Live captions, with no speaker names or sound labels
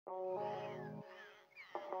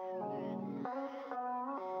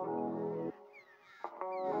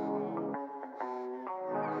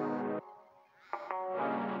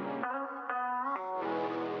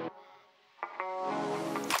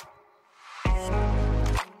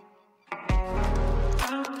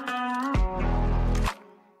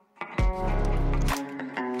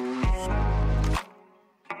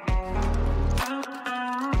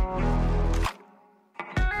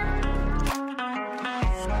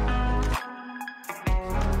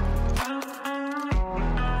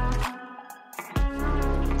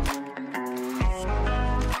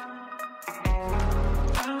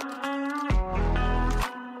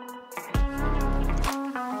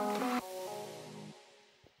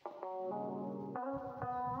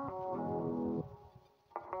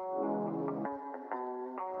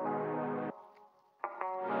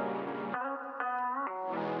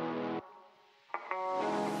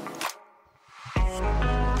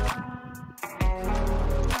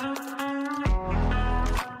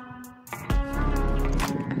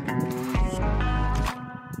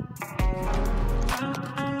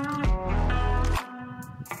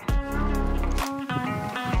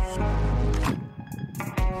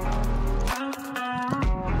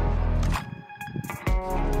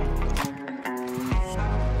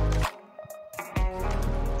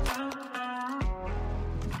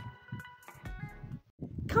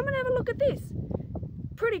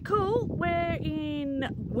pretty cool. We're in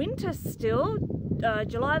winter still,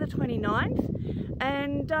 July the 29th,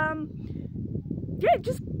 and yeah,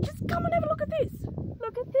 just come and have a look at this.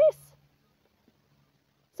 Look at this.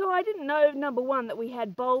 So I didn't know, number one, that we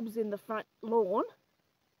had bulbs in the front lawn,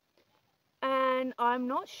 and I'm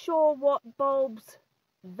not sure what bulbs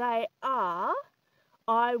they are.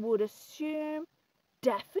 I would assume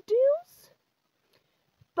daffodils,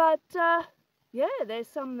 but yeah, there's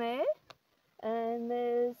some there, and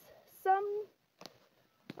there's some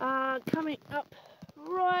coming up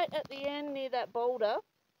right at the end near that boulder,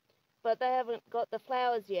 but they haven't got the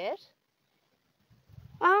flowers yet.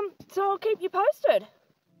 So I'll keep you posted.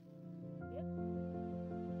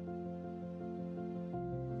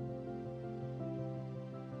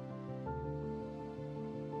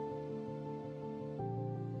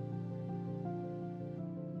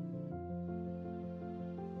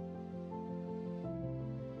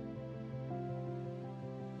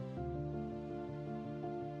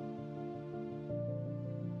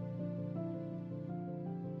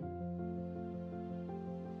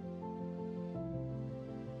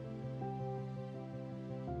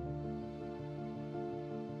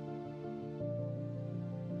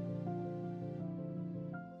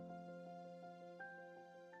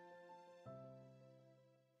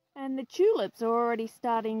 And the tulips are already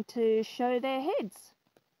starting to show their heads.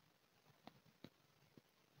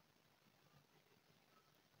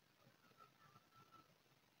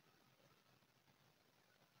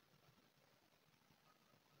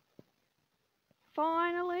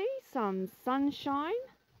 Finally, some sunshine.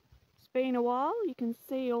 It's been a while. You can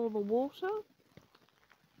see all the water.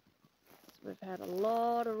 We've had a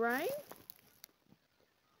lot of rain.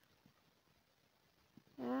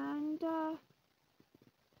 And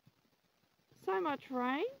so much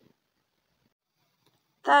rain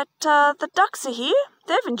that the ducks are here.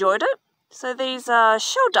 They've enjoyed it. So these are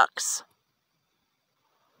shell ducks.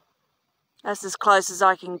 That's as close as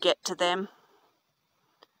I can get to them.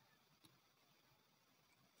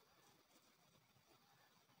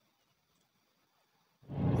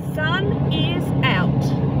 Sun is out.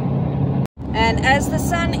 And as the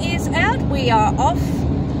sun is out, we are off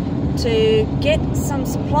to get some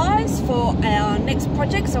supplies for our next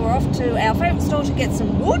project. So we're off to our favourite store to get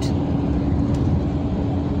some wood.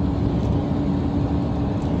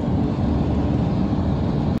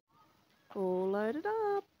 All loaded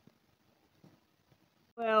up.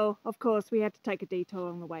 Well, of course we had to take a detour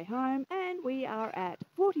on the way home, and we are at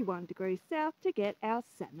 41 degrees south to get our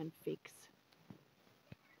salmon fix.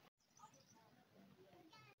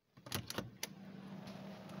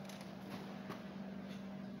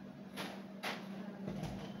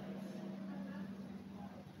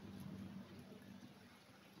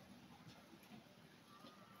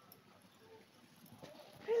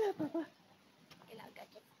 Hello, Papa. Hello,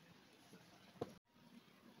 Gadget.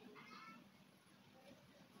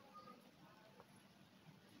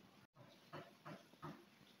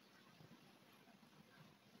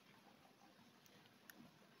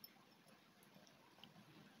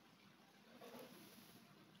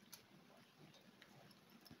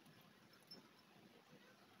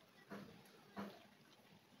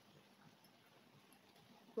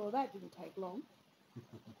 Well, that didn't take long.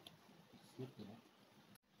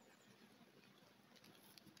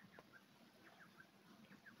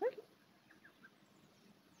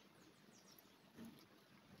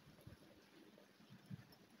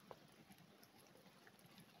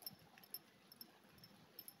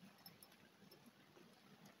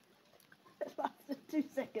 That lasted 2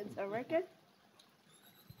 seconds, I reckon.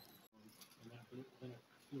 Then it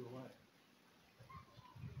flew away.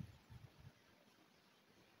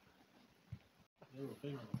 They were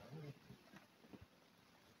female.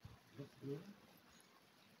 That's good.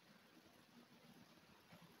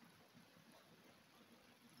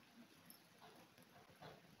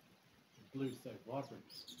 The blue's so vibrant.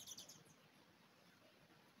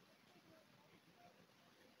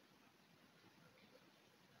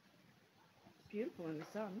 Beautiful in the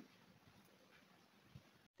sun.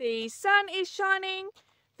 The sun is shining,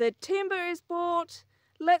 the timber is bought.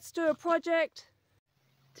 Let's do a project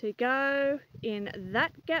to go in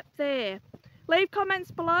that gap there. Leave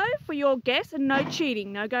comments below for your guess, and no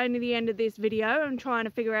cheating. No going to the end of this video and trying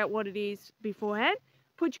to figure out what it is beforehand.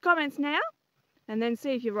 Put your comments now and then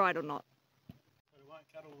see if you're right or not. But it won't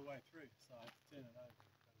cut all the way through, so I have to turn it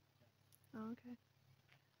over. Oh, okay.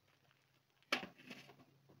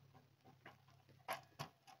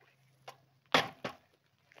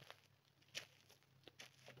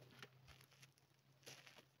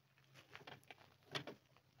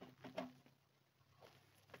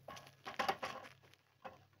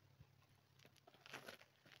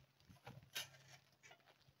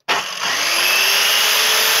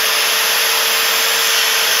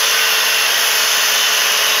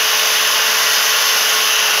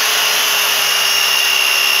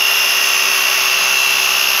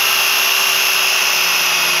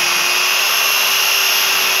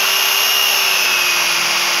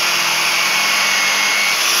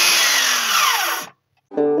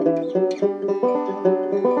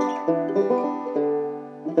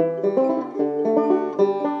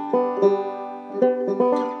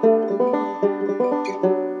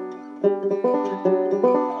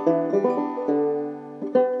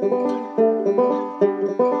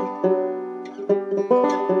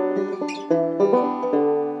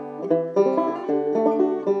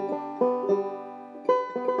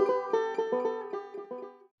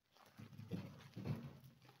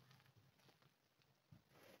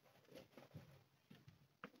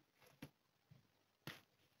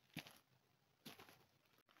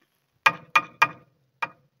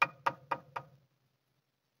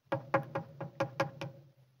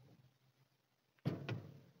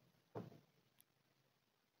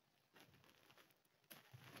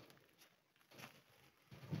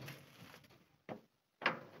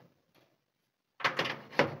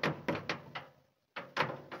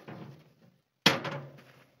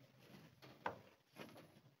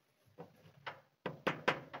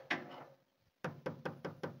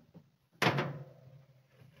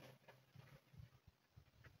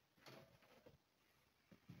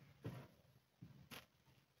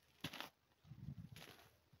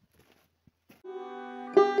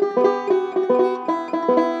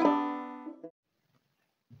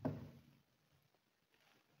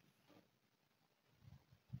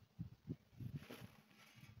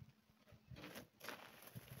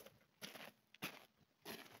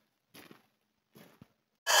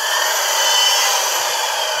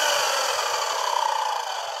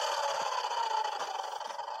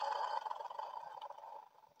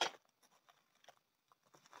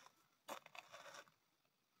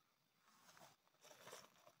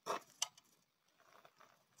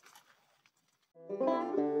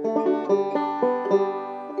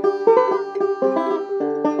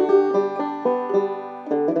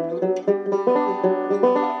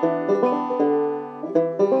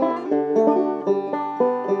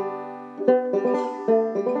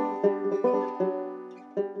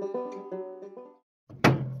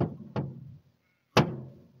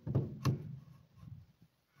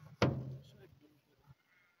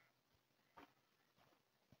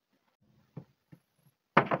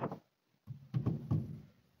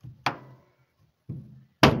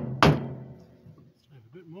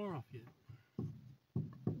 A bit more off yet.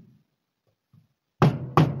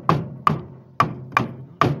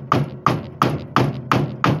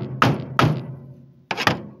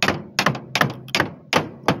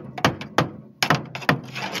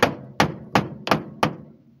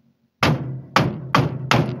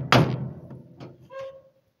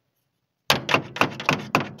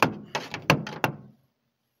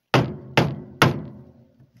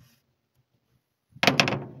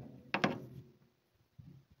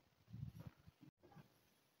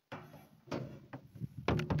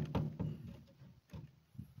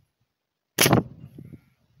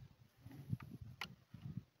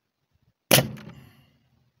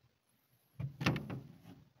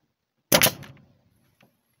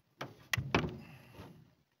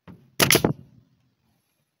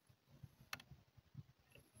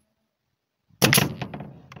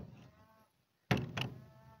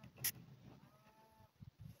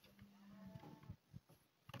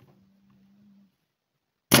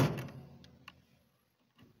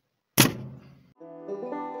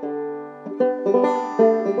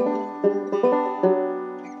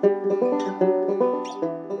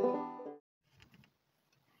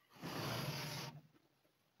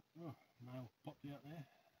 Oh, nail popped out there.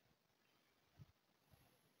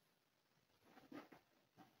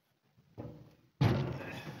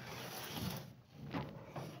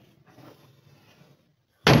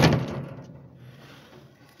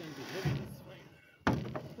 It's going to be heavy this way.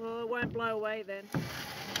 Well, it won't blow away then.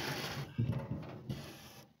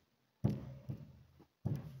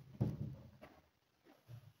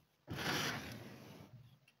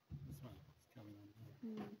 This one's coming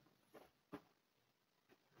on. Mm.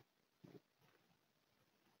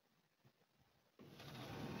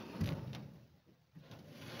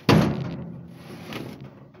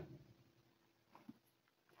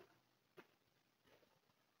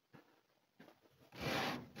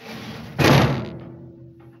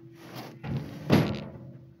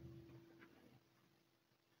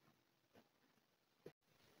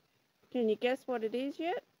 Can you guess what it is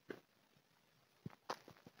yet?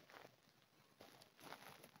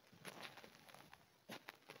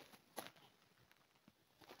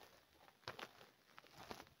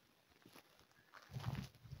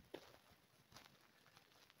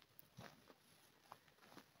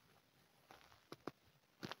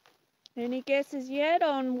 Any guesses yet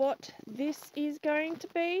on what this is going to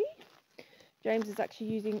be? James is actually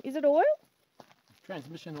using, is it oil?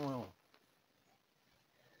 Transmission oil.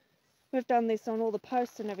 We've done this on all the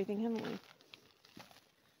posts and everything, haven't we?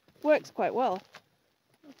 Works quite well.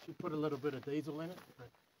 Should put a little bit of diesel in it, but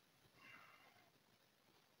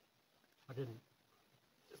I didn't.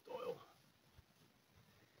 Just oil.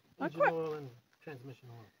 Engine oil and transmission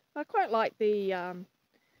oil. I quite like the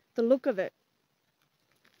the look of it.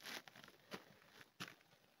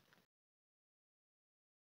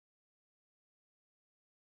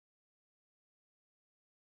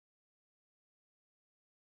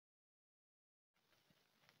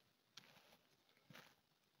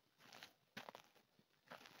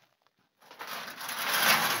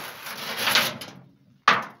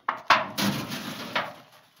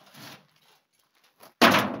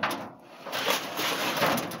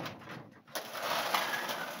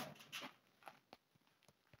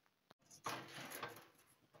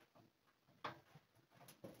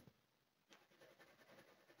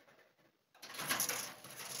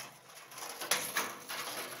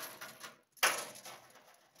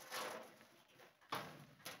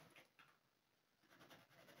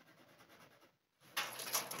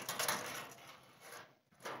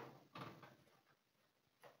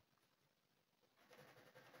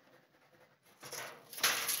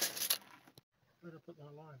 Where did I put my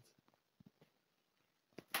lines?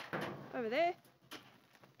 Over there.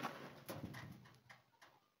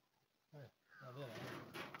 Oh,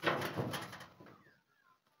 there.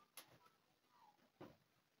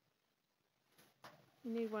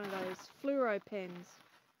 You need one of those fluoro pens.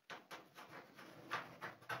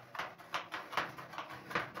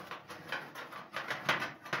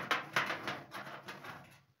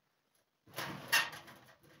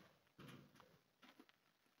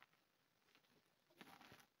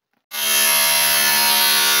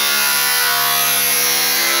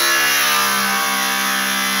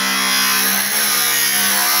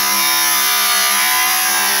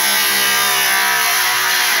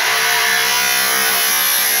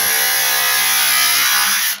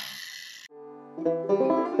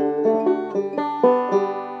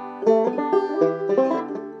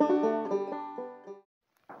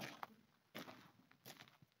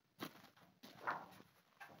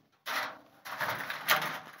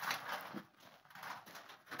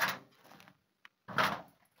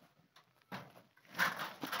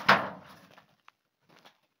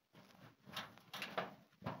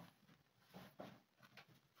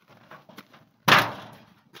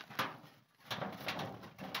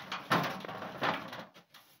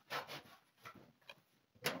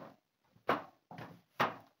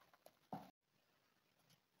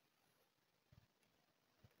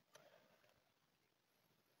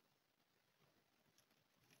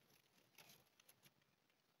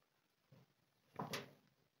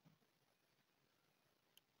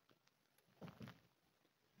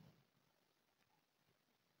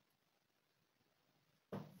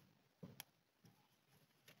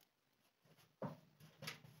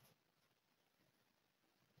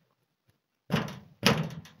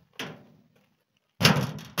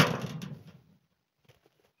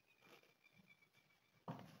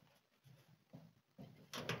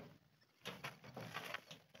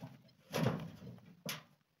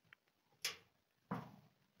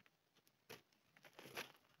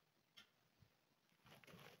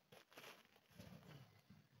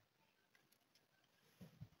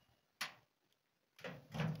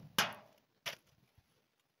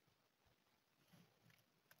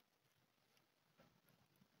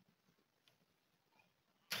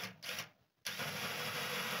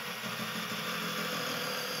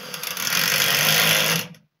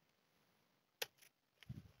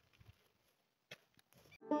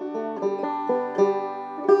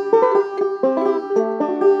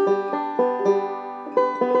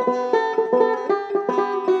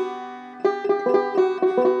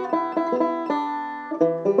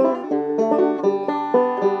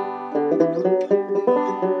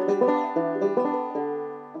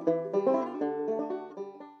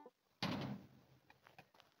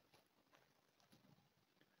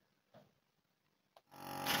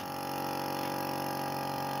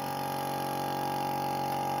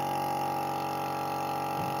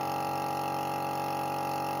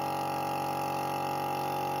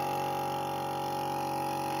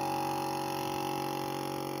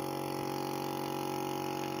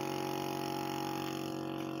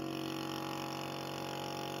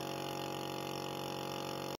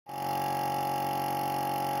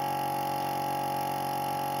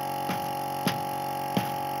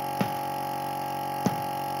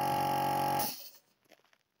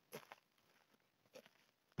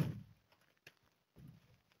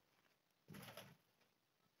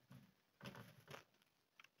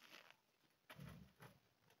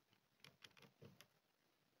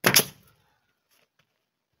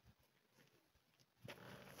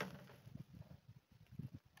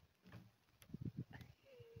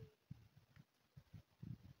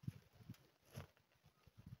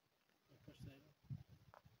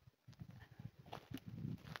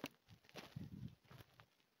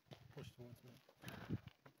 push towards me.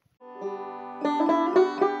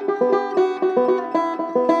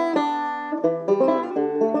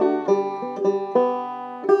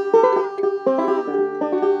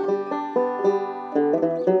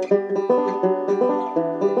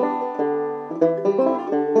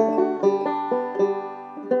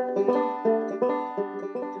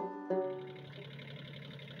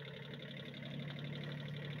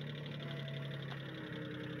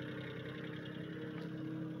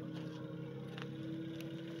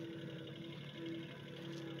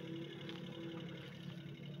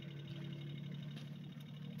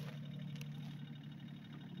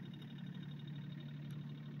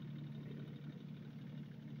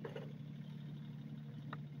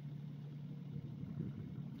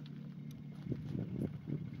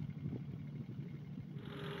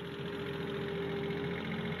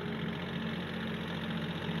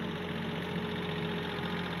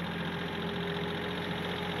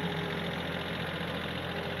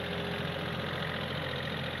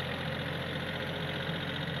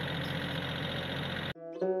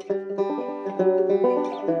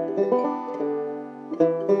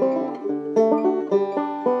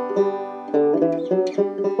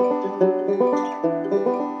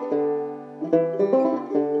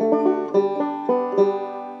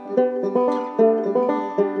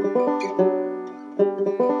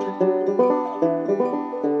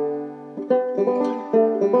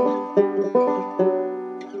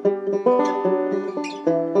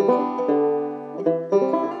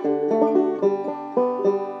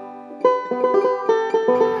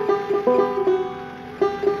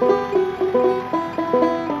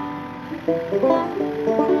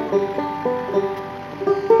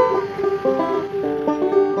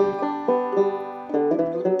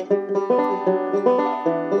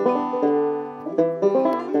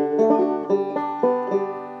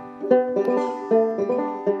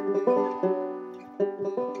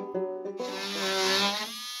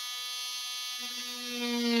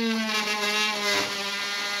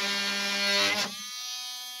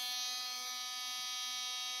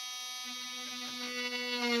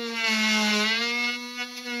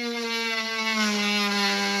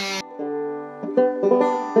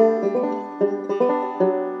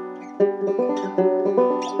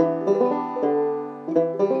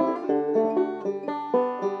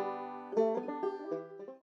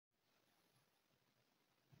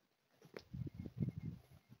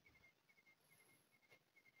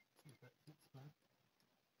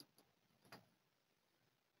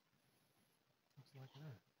 Looks like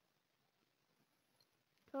that.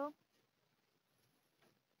 Cool.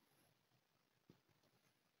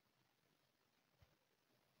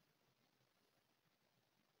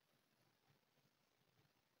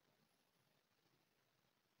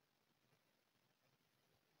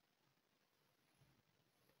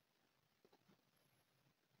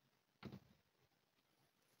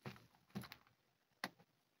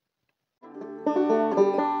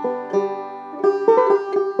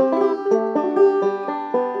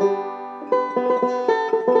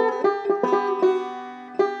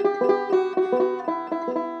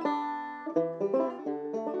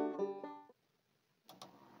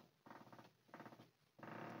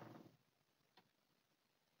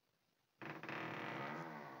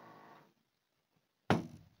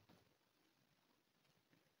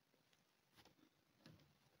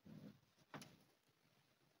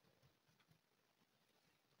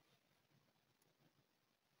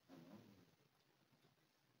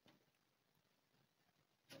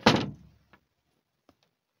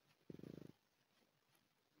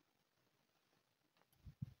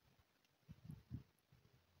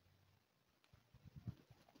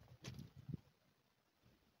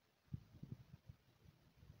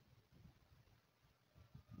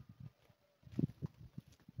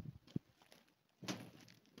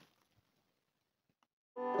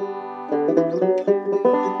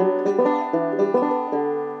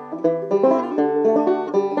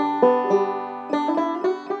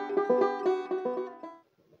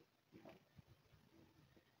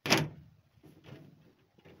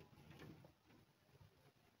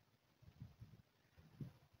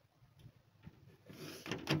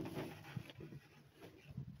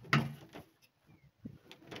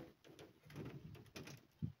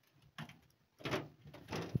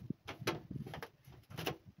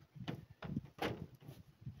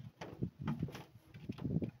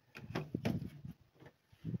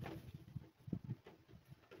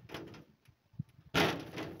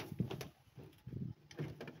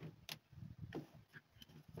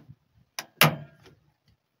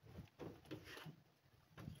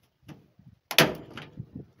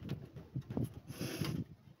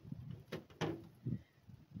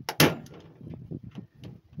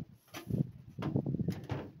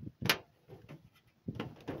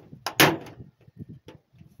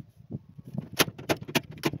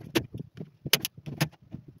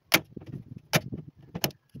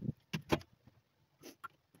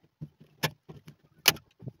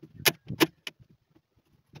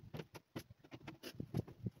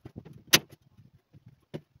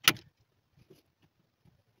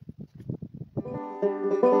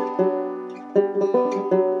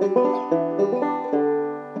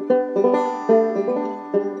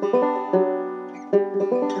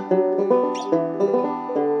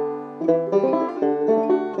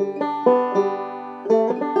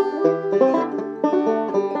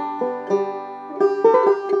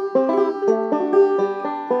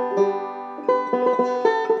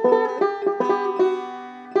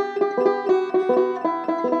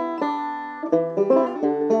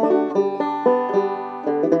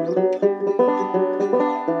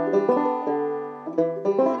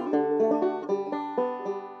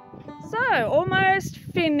 So, almost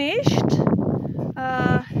finished.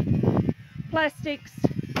 Plastics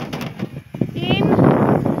in,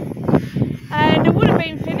 and it would have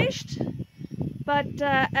been finished, but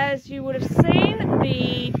as you would have seen,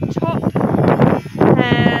 the top,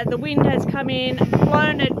 the wind has come in,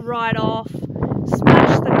 blown it right off,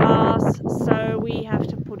 smashed the glass, so we have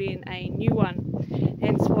to put in a new one.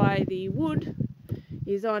 Hence why the wood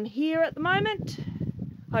is on here at the moment.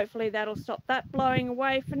 Hopefully that'll stop that blowing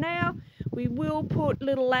away for now. We will put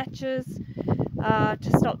little latches to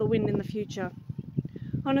stop the wind in the future.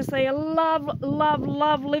 Honestly, I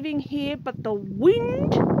love living here, but the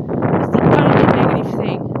wind is the only negative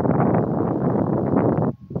thing.